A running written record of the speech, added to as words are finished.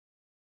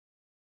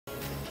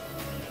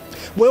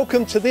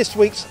Welcome to this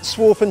week's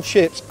Swarf and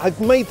Chips.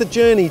 I've made the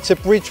journey to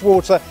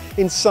Bridgewater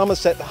in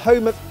Somerset, the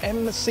home of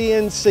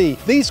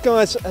M-CNC. These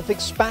guys have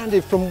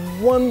expanded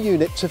from 1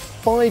 unit to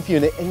 5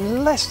 unit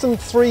in less than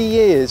 3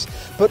 years,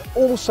 but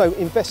also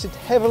invested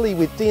heavily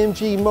with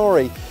DMG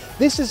MORI.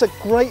 This is a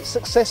great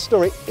success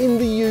story in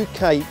the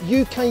UK.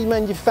 UK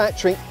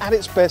manufacturing at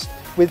its best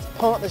with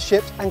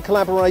partnerships and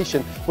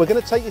collaboration. We're going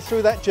to take you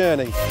through that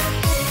journey.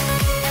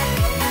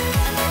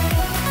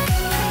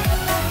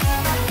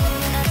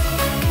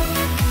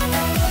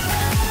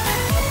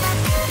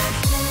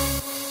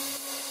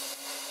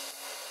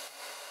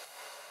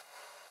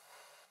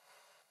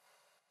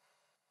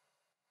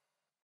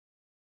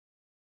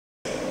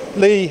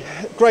 Leigh,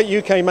 great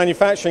UK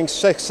manufacturing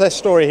success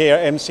story here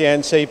at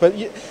M-CNC, but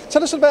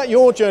tell us about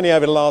your journey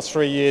over the last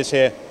 3 years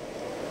here.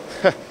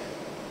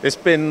 It's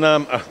been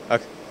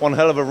one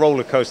hell of a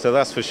roller coaster,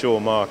 that's for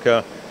sure, Mark.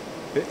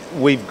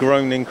 We've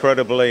grown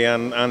incredibly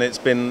and it's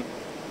been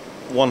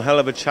one hell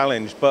of a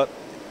challenge, but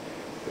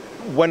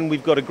when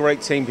we've got a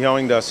great team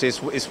behind us,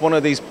 it's one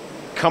of these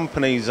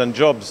companies and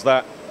jobs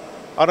that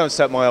I don't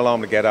set my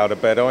alarm to get out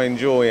of bed. I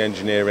enjoy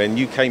engineering.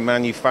 UK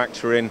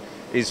manufacturing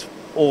is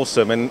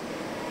awesome, and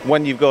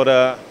when you've got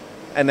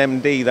an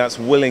MD that's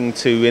willing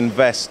to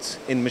invest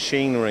in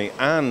machinery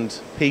and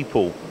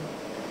people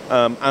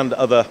and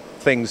other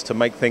things to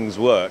make things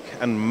work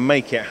and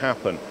make it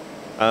happen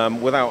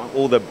without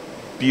all the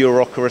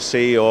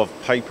bureaucracy of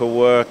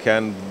paperwork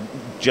and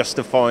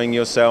justifying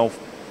yourself.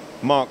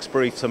 Mark's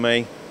brief to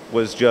me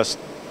was just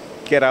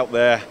get out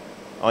there.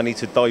 I need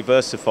to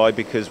diversify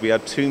because we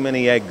had too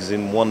many eggs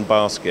in one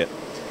basket.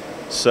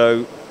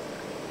 So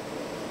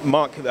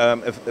Mark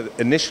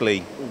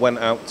initially went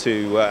out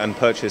to and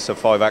purchased a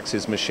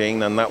 5-axis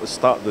machine, and that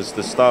was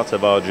the start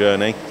of our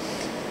journey.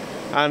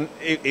 And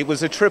it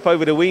was a trip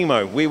over to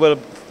WeMo. We were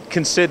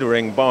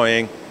considering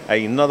buying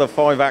another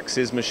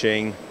 5-axis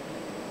machine,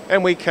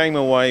 and we came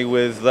away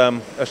with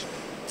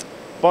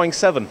buying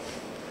 7.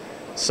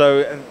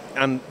 So,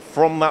 and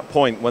from that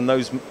point, when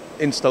those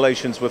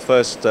installations were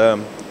first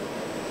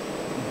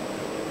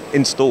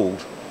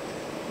installed,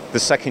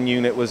 the second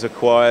unit was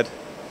acquired,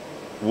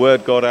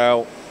 word got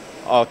out,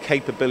 our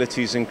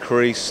capabilities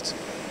increased,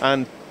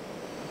 and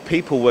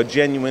people were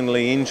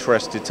genuinely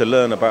interested to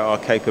learn about our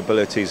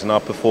capabilities and our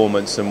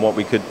performance and what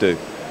we could do.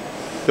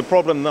 The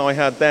problem that I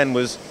had then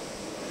was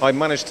I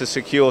managed to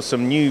secure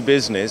some new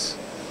business,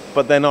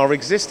 but then our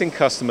existing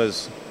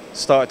customers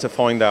started to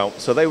find out,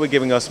 so they were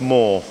giving us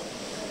more.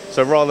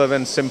 So rather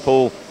than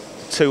simple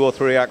 2 or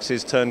 3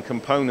 axis turn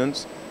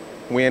components,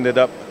 we ended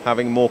up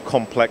having more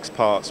complex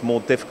parts,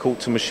 more difficult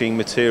to machine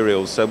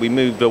materials. So we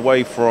moved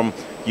away from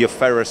your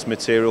ferrous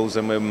materials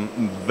and we're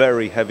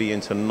very heavy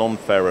into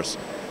non-ferrous.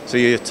 So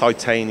your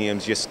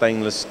titaniums, your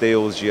stainless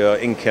steels, your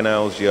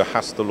Inconels, your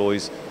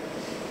Hastelloys.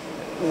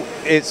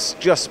 It's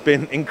just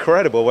been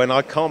incredible, and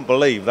I can't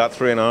believe that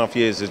 3.5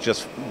 years has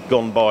just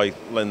gone by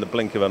in the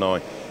blink of an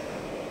eye.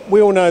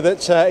 We all know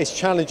that it's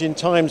challenging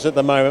times at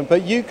the moment,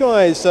 but you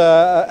guys,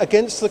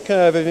 against the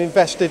curve, have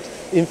invested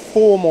in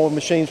 4 more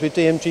machines with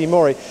DMG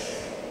MORI.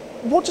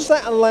 What does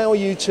that allow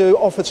you to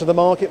offer to the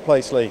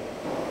marketplace, Leigh?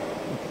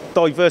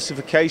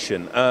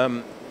 Diversification.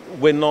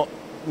 We're not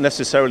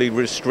necessarily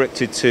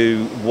restricted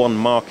to one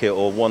market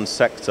or one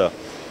sector.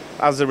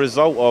 As a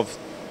result of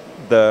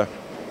the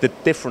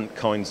different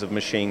kinds of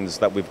machines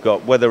that we've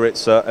got, whether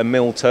it's a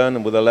mill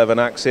turn with 11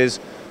 axes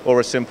or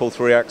a simple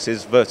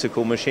 3-axis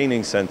vertical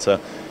machining center,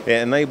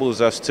 it enables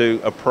us to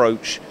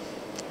approach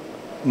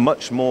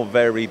much more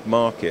varied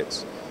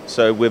markets.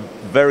 So we're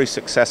very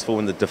successful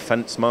in the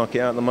defense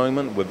market at the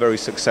moment. We're very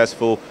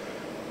successful,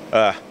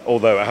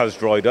 although it has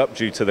dried up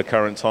due to the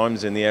current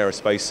times in the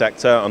aerospace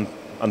sector,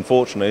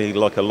 unfortunately,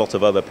 like a lot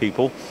of other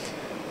people.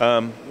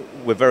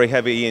 We're very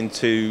heavy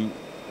into,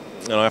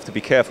 and I have to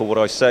be careful what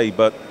I say,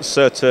 but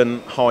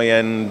certain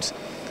high-end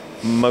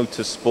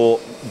motorsport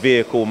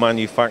vehicle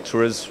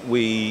manufacturers.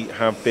 We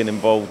have been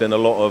involved in a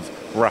lot of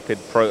rapid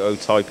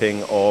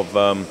prototyping of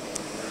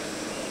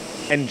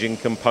engine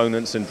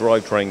components and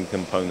drivetrain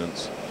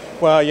components.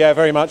 Well, yeah,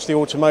 very much. The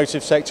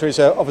automotive sector is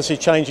obviously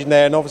changing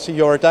there, and obviously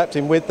you're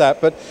adapting with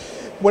that. But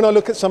when I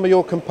look at some of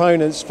your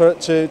components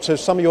to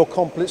some of your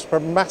complex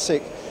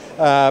pneumatic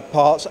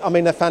parts, I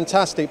mean, they're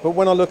fantastic. But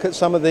when I look at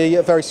some of the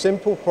very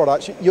simple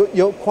products,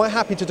 you're quite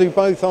happy to do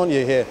both, aren't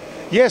you, here?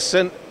 Yes,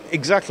 and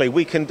exactly.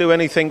 We can do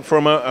anything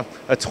from a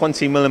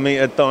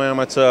 20mm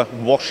diameter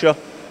washer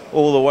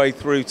all the way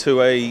through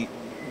to a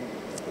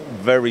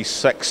very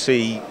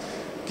sexy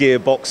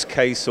gearbox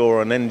case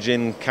or an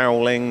engine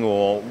cowling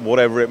or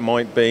whatever it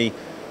might be.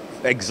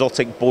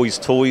 Exotic boys'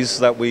 toys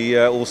that we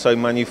also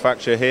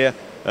manufacture here,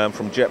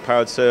 from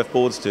jet-powered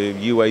surfboards to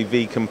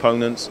UAV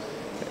components.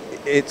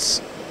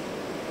 It's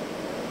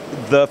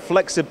the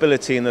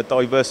flexibility and the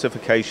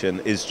diversification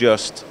is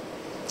just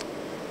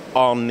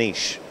our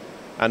niche.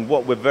 And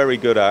what we're very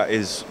good at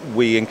is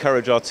we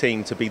encourage our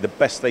team to be the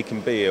best they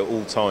can be at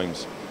all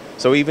times.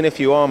 So even if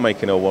you are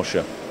making a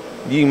washer,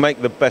 you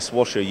make the best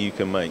washer you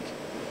can make.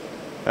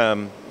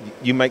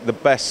 You make the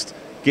best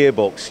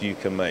gearbox you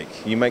can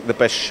make. You make the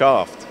best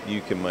shaft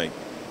you can make.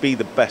 Be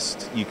the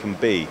best you can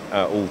be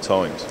at all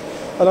times.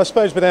 And I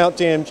suppose without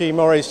DMG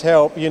Mori's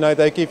help, you know,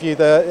 they give you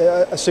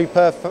a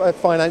superb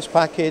finance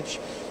package.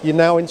 You're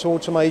now into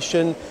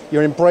automation.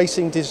 You're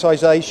embracing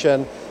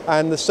digitization,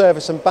 and the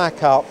service and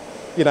backup.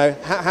 You know,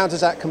 how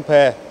does that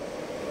compare?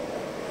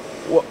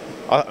 Well,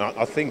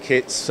 I think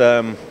it's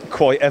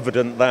quite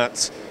evident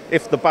that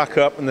if the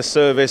backup and the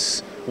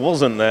service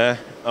wasn't there,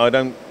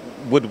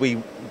 would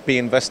we be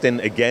investing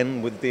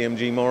again with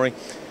DMG Mori?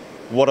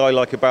 What I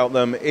like about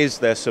them is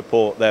their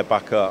support, their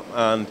backup,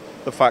 and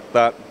the fact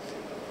that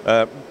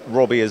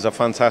Robbie is a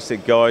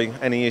fantastic guy.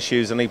 Any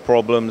issues, any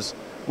problems,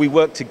 we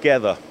work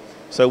together.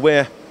 So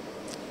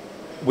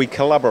we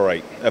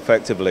collaborate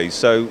effectively.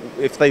 So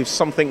if there's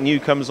something new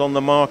comes on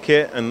the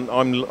market and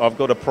I've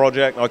got a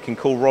project, I can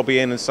call Robbie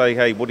in and say,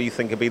 hey, what do you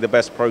think would be the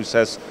best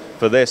process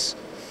for this?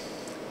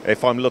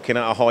 If I'm looking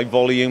at a high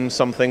volume,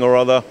 something or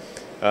other,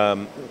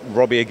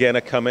 Robbie again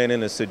will come in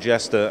and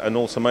suggest an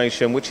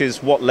automation, which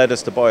is what led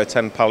us to buy a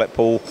 10 pallet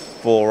pool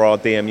for our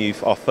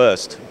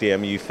first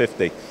DMU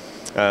 50.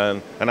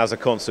 And as a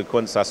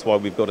consequence, that's why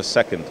we've got a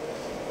second.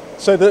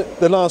 So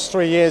the last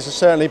 3 years have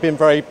certainly been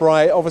very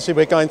bright. Obviously,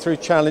 we're going through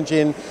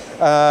challenging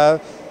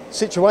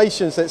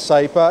situations, let's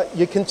say, but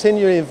you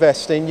continue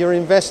investing. You're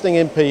investing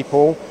in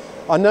people.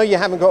 I know you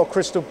haven't got a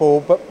crystal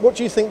ball, but what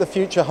do you think the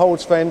future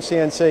holds for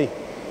M-CNC?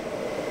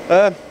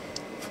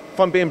 If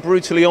I'm being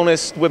brutally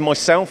honest with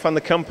myself and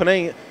the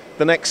company,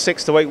 the next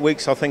 6 to 8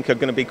 weeks I think are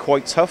going to be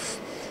quite tough.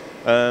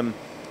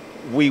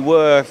 We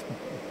were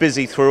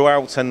busy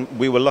throughout, and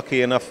we were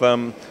lucky enough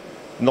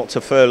not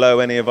to furlough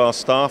any of our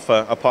staff,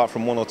 apart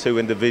from 1 or 2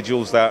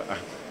 individuals that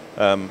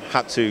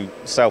had to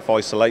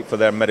self-isolate for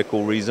their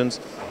medical reasons.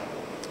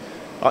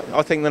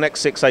 I think the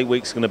next 6-8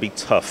 weeks are going to be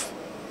tough,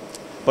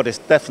 but it's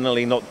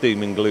definitely not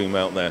doom and gloom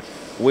out there.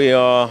 We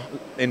are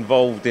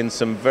involved in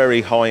some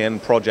very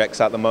high-end projects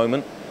at the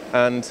moment,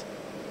 and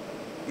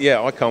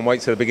yeah, I can't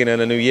wait to the beginning of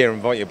the new year,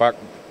 invite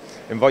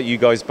you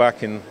guys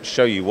back and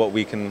show you what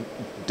we can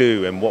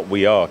do and what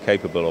we are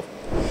capable of.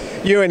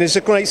 Ewan, it's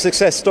a great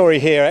success story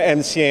here at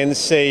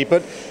M-CNC,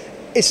 but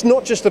it's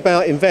not just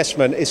about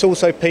investment, it's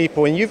also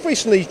people, and you've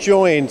recently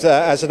joined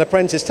as an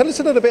apprentice. Tell us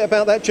a little bit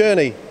about that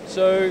journey.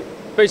 So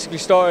basically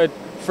started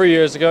 3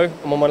 years ago.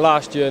 I'm on my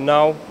last year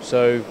now,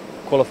 so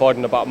qualified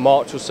in about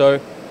March or so.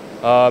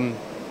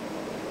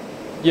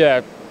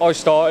 Yeah, I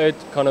started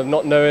kind of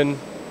not knowing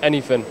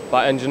anything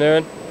about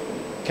engineering.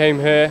 Came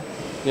here,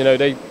 you know,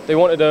 they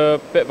wanted a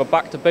bit of a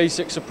back to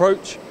basics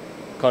approach,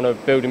 kind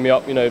of building me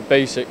up, you know,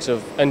 basics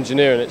of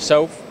engineering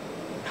itself,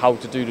 how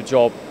to do the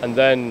job, and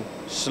then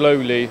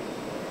slowly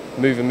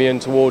moving me in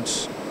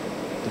towards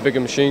the bigger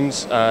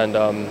machines. And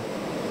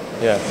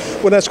yeah.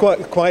 Well, that's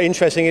quite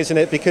interesting, isn't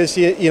it? Because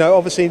you know,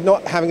 obviously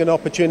not having an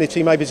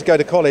opportunity maybe to go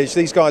to college,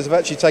 these guys have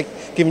actually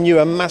given you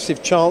a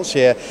massive chance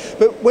here.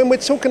 But when we're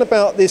talking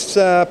about this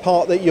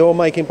part that you're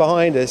making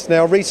behind us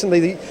now,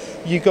 recently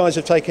you guys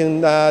have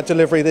taken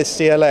delivery of this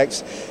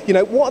CLX. You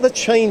know, what are the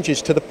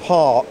changes to the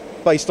part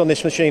based on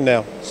this machine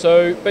now?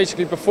 So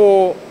basically,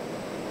 before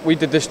we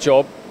did this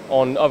job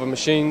on other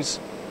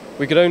machines,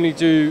 we could only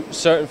do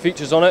certain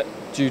features on it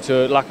due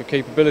to lack of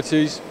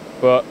capabilities.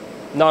 But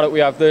now that we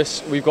have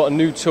this, we've got a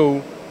new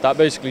tool that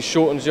basically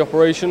shortens the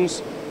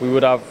operations. We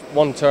would have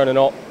 1 turning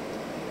op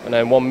and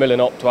then 1 milling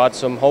op to add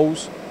some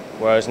holes,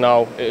 whereas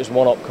now it is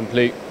 1 op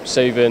complete,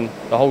 saving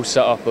the whole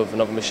setup of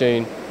another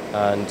machine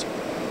and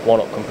 1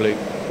 op complete.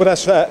 Well,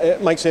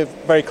 it makes it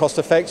very cost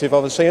effective,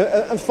 obviously.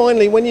 And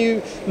finally, when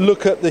you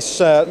look at this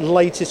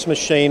latest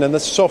machine and the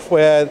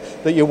software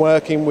that you're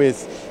working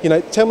with, you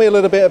know, tell me a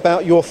little bit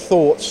about your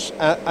thoughts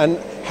and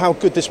how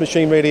good this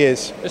machine really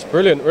is. It's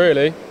brilliant,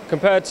 really.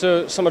 Compared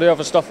to some of the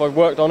other stuff I've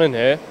worked on in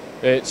here,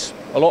 it's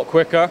a lot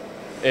quicker.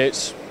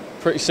 It's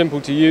pretty simple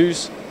to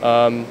use.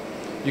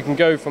 You can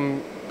go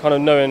from kind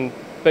of knowing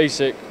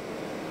basic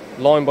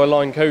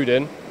line-by-line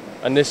coding,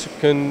 and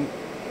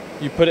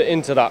you put it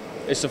into that.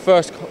 It's the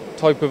first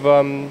type of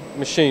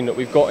machine that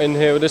we've got in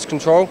here with this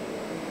control.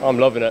 I'm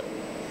loving it.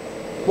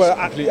 Well,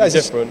 it's completely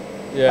different.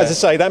 Yeah. As I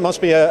say, that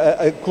must be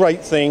a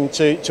great thing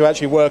to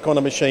actually work on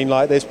a machine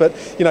like this. But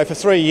you know, for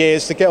 3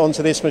 years to get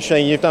onto this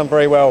machine, you've done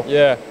very well.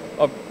 Yeah,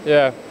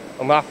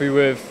 I'm happy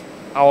with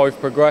how I've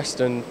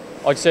progressed, and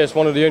I'd say it's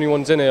one of the only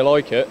ones in here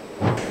like it.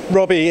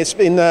 Robbie, it's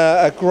been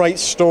a great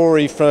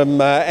story from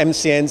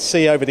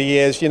M-CNC over the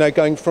years, you know,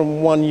 going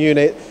from 1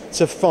 unit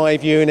to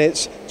 5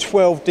 units,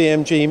 12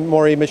 DMG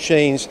Mori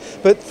machines.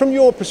 But from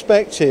your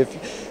perspective,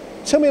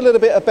 tell me a little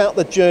bit about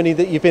the journey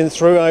that you've been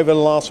through over the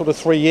last sort of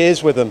 3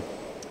 years with them.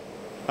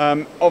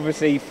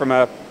 Obviously, from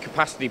a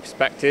capacity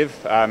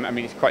perspective, I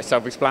mean, it's quite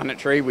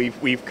self-explanatory.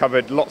 We've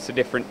covered lots of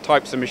different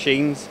types of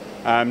machines,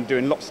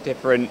 doing lots of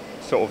different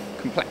sort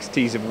of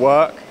complexities of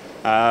work.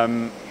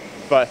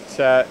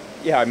 Yeah,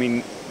 I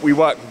mean, we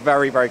work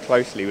very, very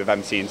closely with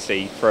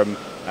M-CNC from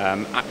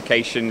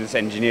applications,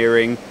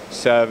 engineering,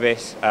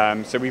 service.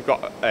 So we've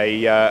got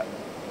a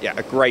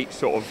great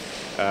sort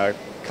of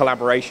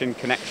collaboration,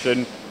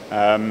 connection,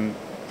 and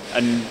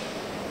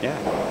Yeah.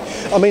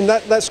 I mean,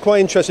 that's quite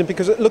interesting,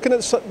 because looking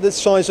at the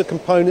size of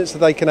components that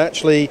they can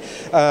actually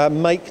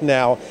make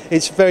now,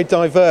 it's very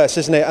diverse,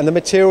 isn't it? And the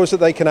materials that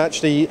they can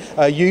actually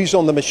use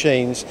on the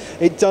machines,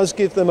 it does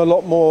give them a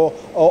lot more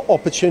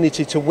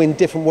opportunity to win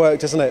different work,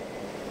 doesn't it?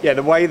 Yeah,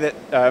 the way that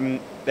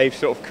they've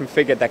sort of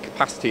configured their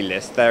capacity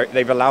list,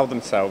 they've allowed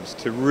themselves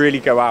to really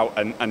go out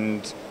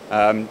and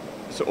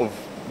sort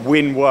of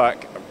win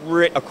work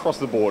across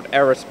the board: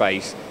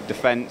 aerospace,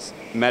 defence,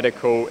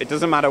 medical. It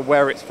doesn't matter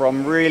where it's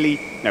from, really,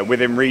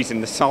 within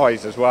reason, the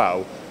size as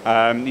well.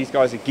 These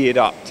guys are geared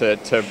up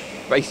to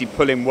basically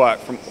pull in work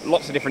from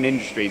lots of different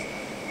industries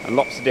and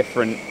lots of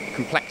different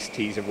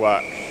complexities of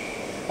work.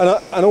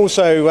 And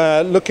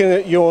also looking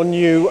at your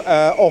new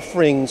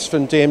offerings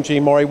from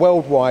DMG MORI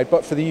worldwide,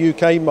 but for the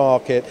UK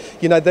market,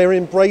 they're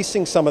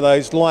embracing some of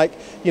those, like,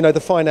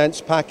 the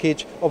finance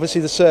package,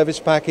 obviously the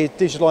service package,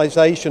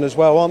 digitalisation as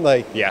well, aren't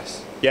they?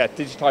 Yes, yeah,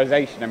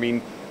 digitalisation. I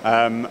mean,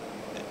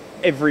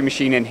 every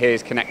machine in here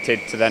is connected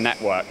to their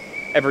network.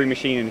 Every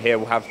machine in here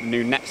will have the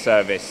new net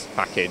service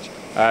package.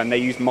 They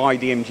use My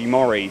DMG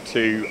MORI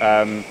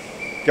to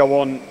go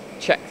on,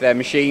 check their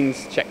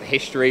machines, check the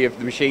history of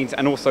the machines,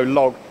 and also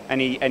log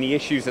any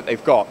issues that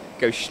they've got.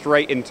 Go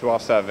straight into our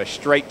server,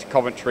 straight to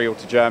Coventry or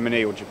to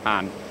Germany or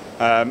Japan,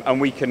 and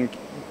we can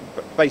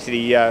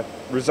basically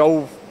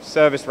resolve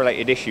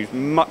service-related issues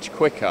much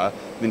quicker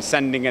than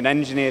sending an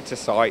engineer to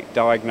site,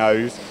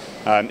 diagnose.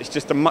 It's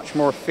just a much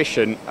more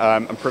efficient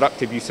and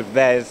productive use of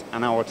theirs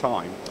and our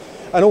time.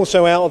 And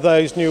also, out of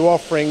those new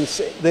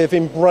offerings, they've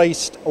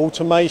embraced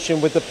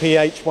automation with the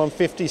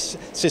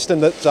PH150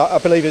 system that I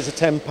believe is a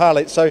 10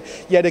 pallet. So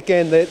yet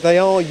again, they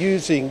are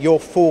using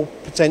your full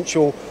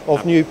potential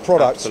of new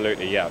products.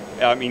 Absolutely, yeah.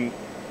 I mean,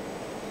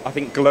 I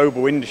think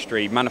global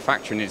industry,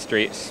 manufacturing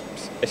industry,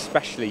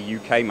 especially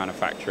UK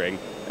manufacturing,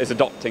 is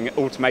adopting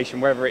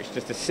automation, whether it's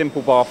just a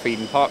simple bar feed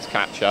and parts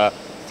catcher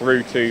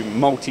through to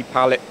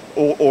multi-pallet,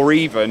 or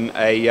even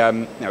a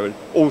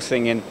all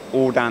singing,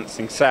 all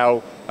dancing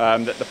cell,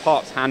 that the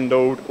parts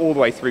handled all the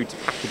way through to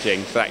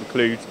packaging. So that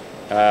includes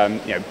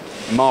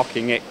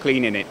marking it,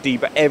 cleaning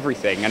it,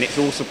 everything, and it's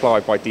all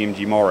supplied by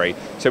DMG MORI.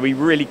 So we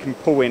really can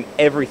pull in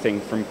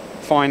everything from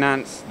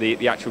finance,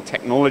 the actual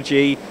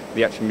technology,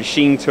 the actual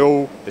machine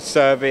tool, the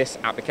service,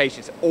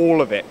 applications.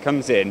 All of it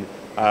comes in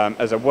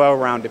as a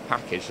well-rounded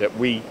package that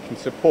we can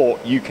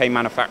support UK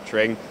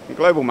manufacturing and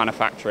global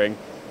manufacturing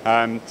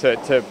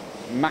to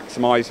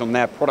maximise on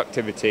their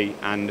productivity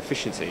and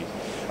efficiency.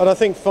 And I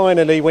think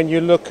finally, when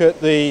you look at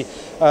the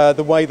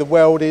way the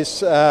world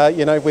is,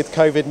 with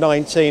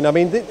COVID-19, I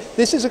mean,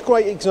 this is a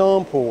great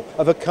example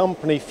of a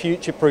company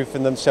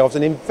future-proofing themselves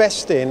and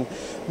investing,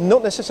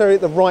 not necessarily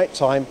at the right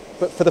time,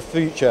 but for the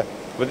future.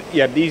 But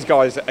yeah, these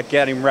guys are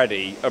getting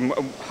ready, and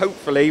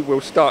hopefully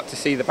we'll start to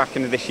see the back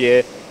end of this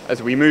year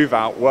as we move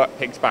out, work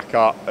picks back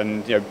up,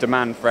 and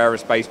demand for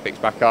aerospace picks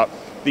back up.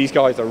 These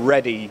guys are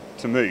ready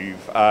to move,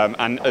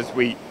 and as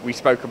we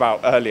spoke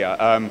about earlier,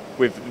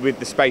 with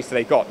the space that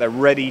they've got, they're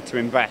ready to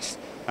invest,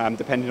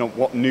 depending on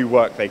what new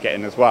work they get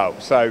in as well.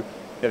 So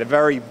they're a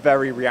very,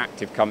 very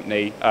reactive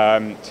company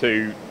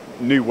to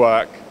new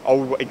work,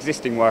 old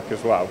existing work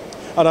as well.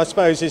 And I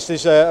suppose this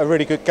is a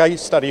really good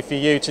case study for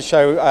you to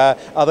show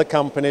other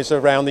companies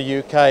around the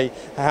UK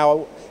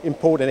how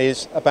important it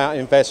is about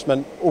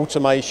investment,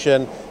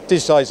 automation,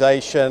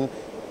 digitalisation,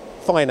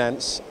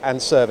 finance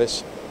and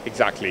service.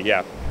 Exactly,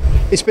 yeah.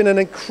 It's been an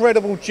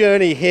incredible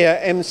journey here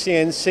at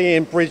M-CNC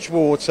in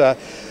Bridgwater.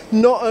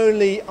 Not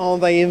only are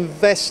they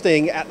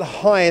investing at the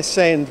highest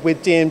end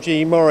with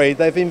DMG MORI,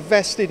 they've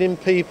invested in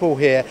people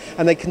here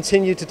and they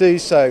continue to do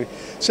so.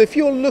 So if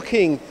you're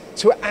looking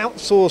to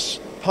outsource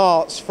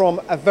parts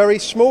from a very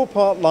small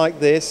part like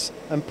this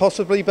and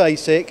possibly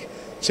basic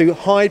to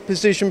high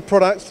precision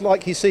products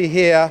like you see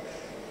here,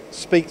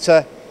 speak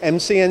to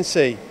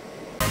M-CNC.